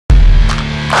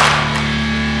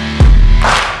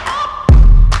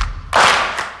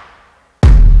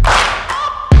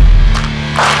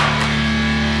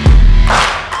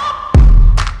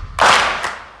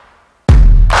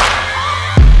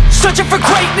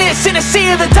greatness in a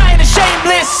sea of the dying and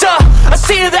shameless, a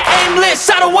sea of the aimless.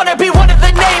 I don't wanna be one of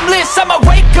the nameless. I'ma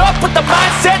wake up with the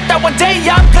mindset that one day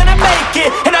I'm gonna make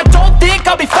it. And I don't think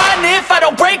I'll be fine if I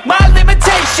don't break my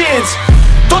limitations.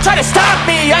 Don't try to stop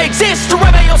me, I exist to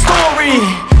write my own story.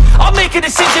 I'll make a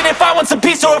decision if I want some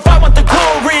peace or if I want the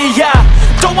glory, yeah.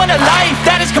 Don't want a life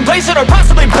that is complacent or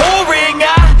possibly boring.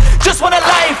 I just want a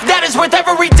life that is worth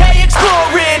every day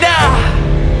exploring.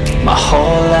 My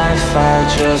whole life I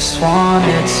just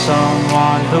wanted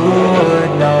someone who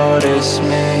would notice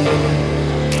me.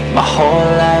 My whole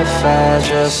life I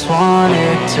just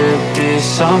wanted to be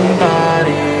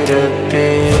somebody to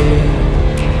be.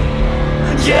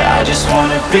 Yeah, I just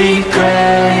wanna be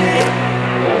great.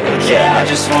 Yeah, I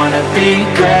just wanna be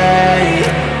great.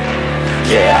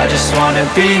 Yeah, I just wanna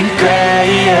be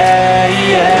great. Yeah,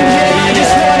 yeah, yeah, I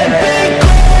just wanna be great.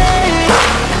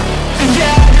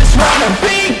 Yeah, I just wanna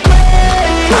be great.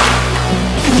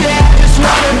 Yeah, I just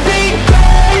wanna be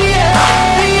great. Yeah,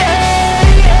 yeah,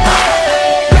 yeah,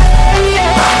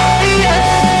 yeah,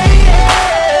 yeah.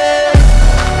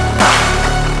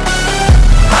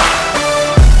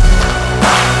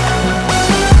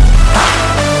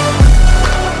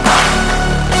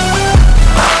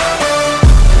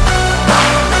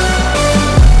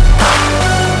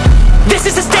 This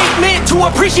is a statement to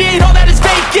appreciate all that is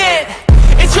vacant.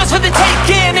 It's just for the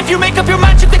taking. If you make up your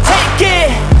mind, you can take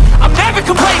it. I'm never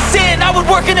complacent. I would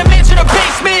work in a mansion or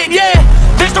basement, yeah.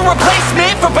 There's no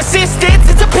replacement for persistence,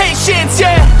 it's a patience,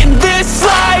 yeah. In this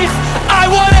life, I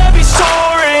wanna be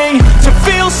soaring, to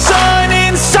feel sun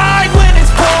inside when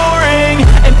it's pouring.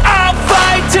 And I'll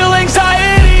fight till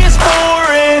anxiety is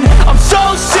foreign. I'm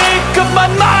so sick of my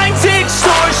mind's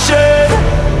extortion.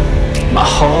 My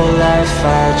whole life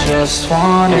I just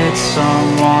wanted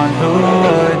someone who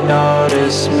would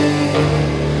notice me.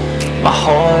 My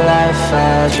whole life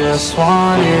I just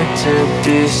wanted to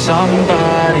be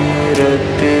somebody to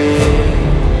be.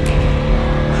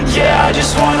 Yeah, I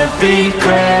just wanna be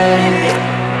great.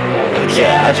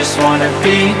 Yeah, I just wanna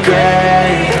be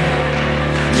great.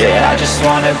 Yeah, I just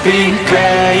wanna be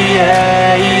great.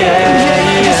 Yeah, yeah,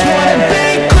 yeah, I just wanna be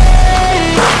great.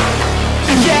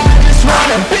 Yeah, I just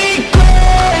wanna be great.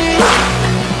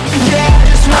 Yeah, I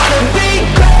just wanna be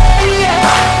great. Yeah,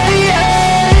 yeah, yeah,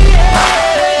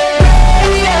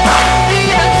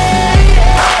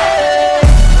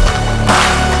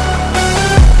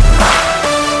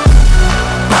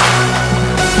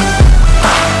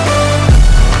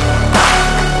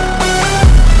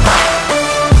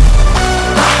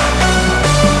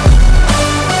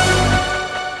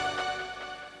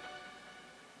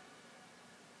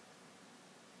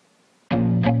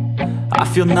 I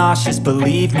feel nauseous,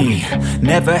 believe me.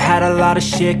 Never had a lot of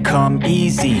shit come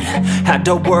easy. Had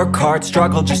to work hard,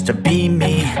 struggle just to be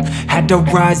me. Had to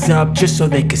rise up just so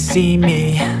they could see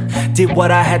me. Did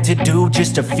what I had to do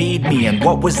just to feed me. And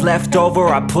what was left over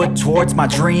I put towards my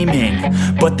dreaming.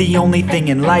 But the only thing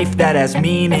in life that has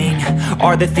meaning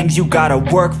are the things you gotta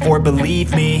work for,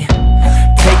 believe me.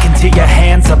 Take into your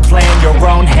hands a plan. Your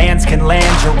own hands can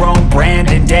land your own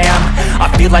brand. And damn, I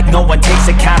feel like no one takes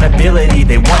accountability.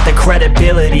 They want the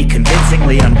credibility,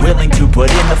 convincingly unwilling to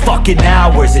put in the fucking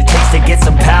hours it takes to get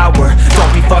some power.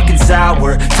 Don't be fucking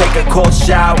sour, take a cold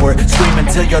shower. Scream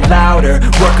until you're louder,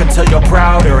 work until you're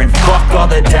prouder. And fuck all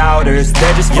the doubters,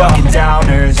 they're just fucking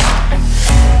downers.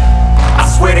 I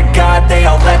swear to God they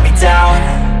all let me down.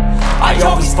 I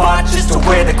always fought just to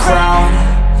wear the crown.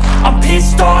 I'm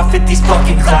pissed off at these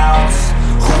fucking clowns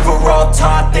who were all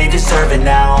taught they deserve an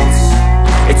ounce.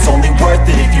 It's only worth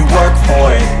it if you work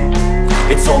for it.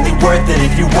 It's only worth it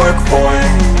if you work for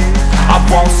it. I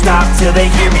won't stop till they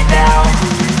hear me now.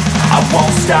 I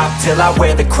won't stop till I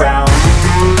wear the crown.